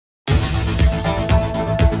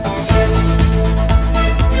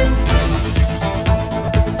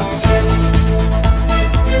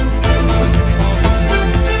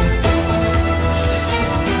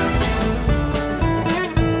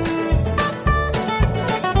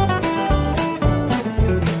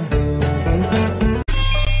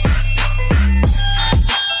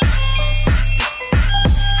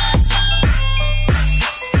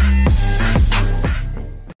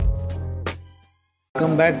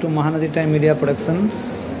back to Mahanadi Media Productions.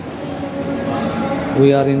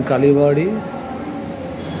 We are in Kaliwadi,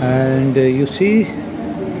 and you see,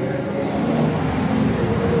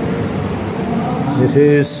 this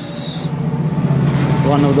is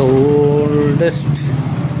one of the oldest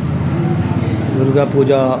Durga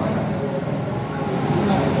Puja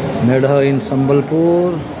Medha in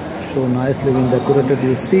Sambalpur. So nicely been decorated,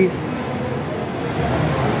 you see.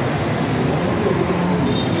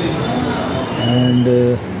 And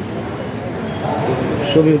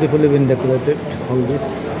so beautifully been decorated, all this,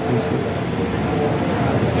 you see.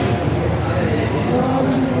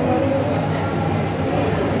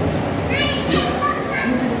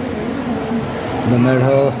 The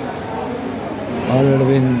Medha already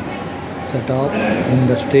been set up in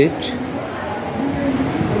the stage,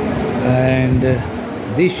 and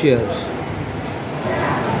this year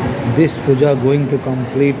this puja going to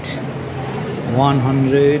complete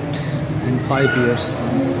 105 years.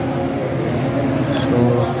 So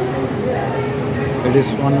it is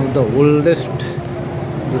one of the oldest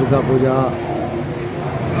Durga Puja,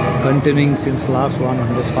 continuing since last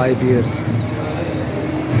 105 years.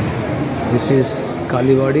 This is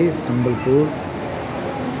Kaliwadi, Sambalpur,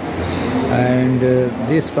 and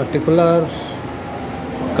these particular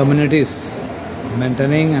communities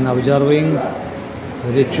maintaining and observing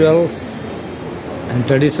the rituals and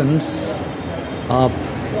traditions of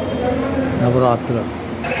Navaratra.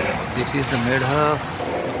 This is the Medha.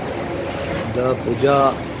 The puja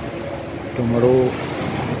tomorrow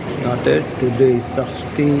started. Today is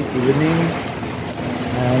Sasti evening,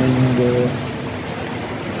 and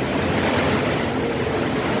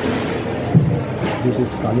this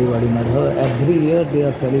is Kaliwadi Medha. Every year they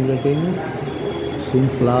are celebrating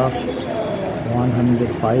since last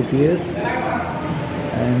 105 years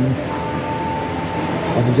and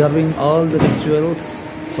observing all the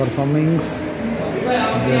rituals, performing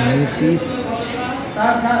the nitis.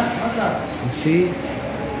 You see,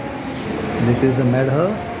 this is the Medha.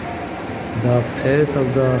 The face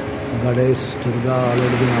of the goddess Durga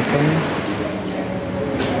already been opened.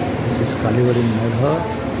 This is Kaliwadi Medha,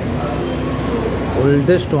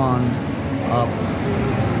 oldest one of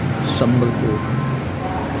Sambalpur.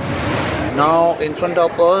 Now in front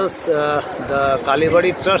of us, the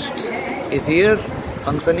Kaliwadi Trust is here,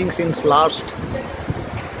 functioning since last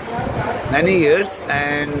many years,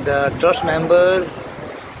 and the trust member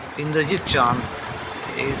Indrajit Chand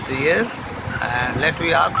is here, and let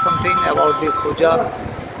me ask something about this puja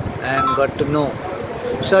and got to know.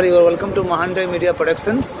 Sir, you are welcome to Mahanadi Media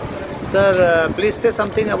Productions. Sir, please say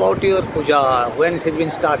something about your puja, when it has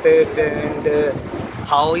been started, and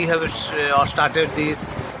how you have started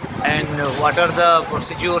this, and what are the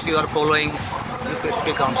procedures you are following. You please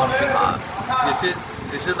speak on something, sir.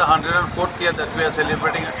 This is the 104th year that we are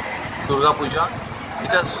celebrating Durga Puja. It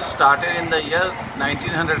has started in the year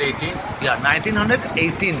 1918. Yeah,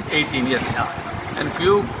 1918. 18, yes. Yeah. And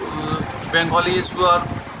few Bengalis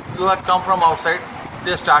who had come from outside,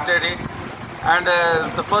 they started it. And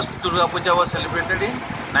the first Durga Puja was celebrated in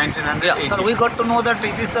 1918. Yeah, sir, we got to know that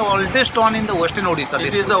it is the oldest one in the Western Odisha.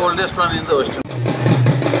 It is the oldest one in the Western.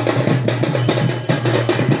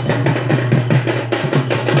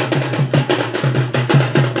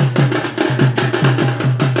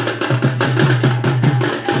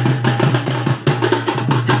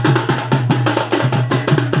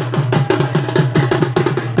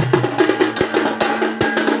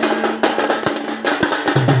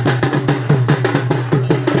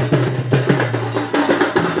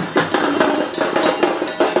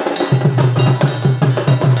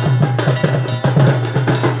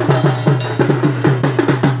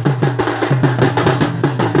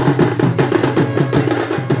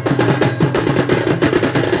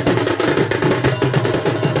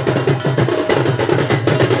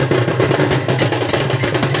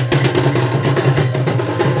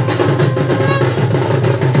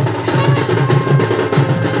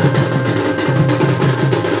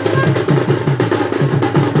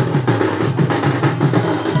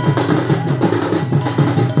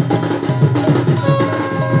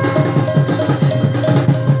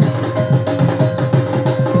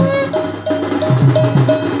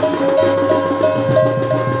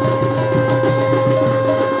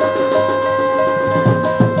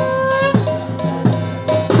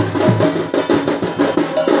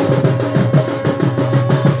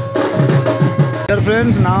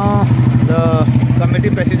 Friends, now the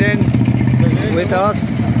committee president with us,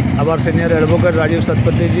 our senior advocate Rajiv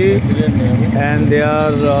Satpathy ji, and their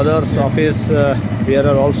others office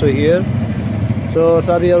bearer also here. So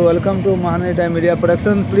sir, you are welcome to Mahanadi Media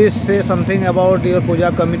Production. Please say something about your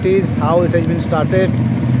puja committees, how it has been started,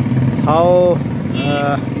 how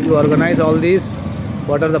you organize all these?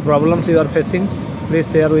 What are the problems you are facing? Please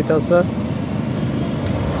share with us, sir.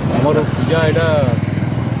 आमर पूजा यहाँ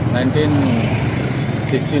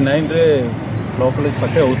 1969 रे law college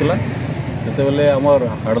पाखे होता से बेले आमर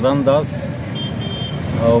हरदान दास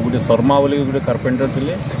गोटे शर्मा बोली गोटे कारपेंटर थे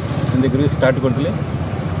एमती स्टार्ट करते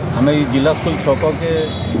आम जिला स्कूल छक के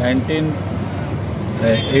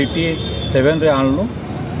 1987 रे आणलु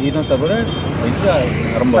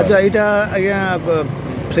आरंभ। अच्छा यहाँ आज्ञा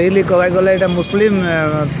फ्रीली कह गला यहाँ मुस्लिम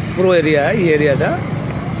प्रो एरिया ये एरियाटा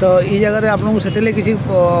तो ये जगह आप किसी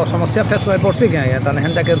समस्या फेस कर पड़सी क्या ताने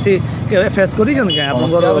हेन्ता कैसी के फेस करी क्या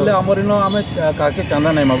समस्या बोले आमर इन आम काके चांदा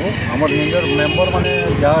नहीं मागू आमर निजर मेंबर माने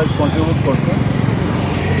जहाँ कंट्रीब्यूट करछन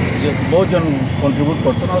बहुत जन कंट्रीब्यूट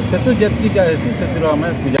करछन और से जी जहाँ से आम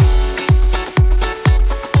पूजा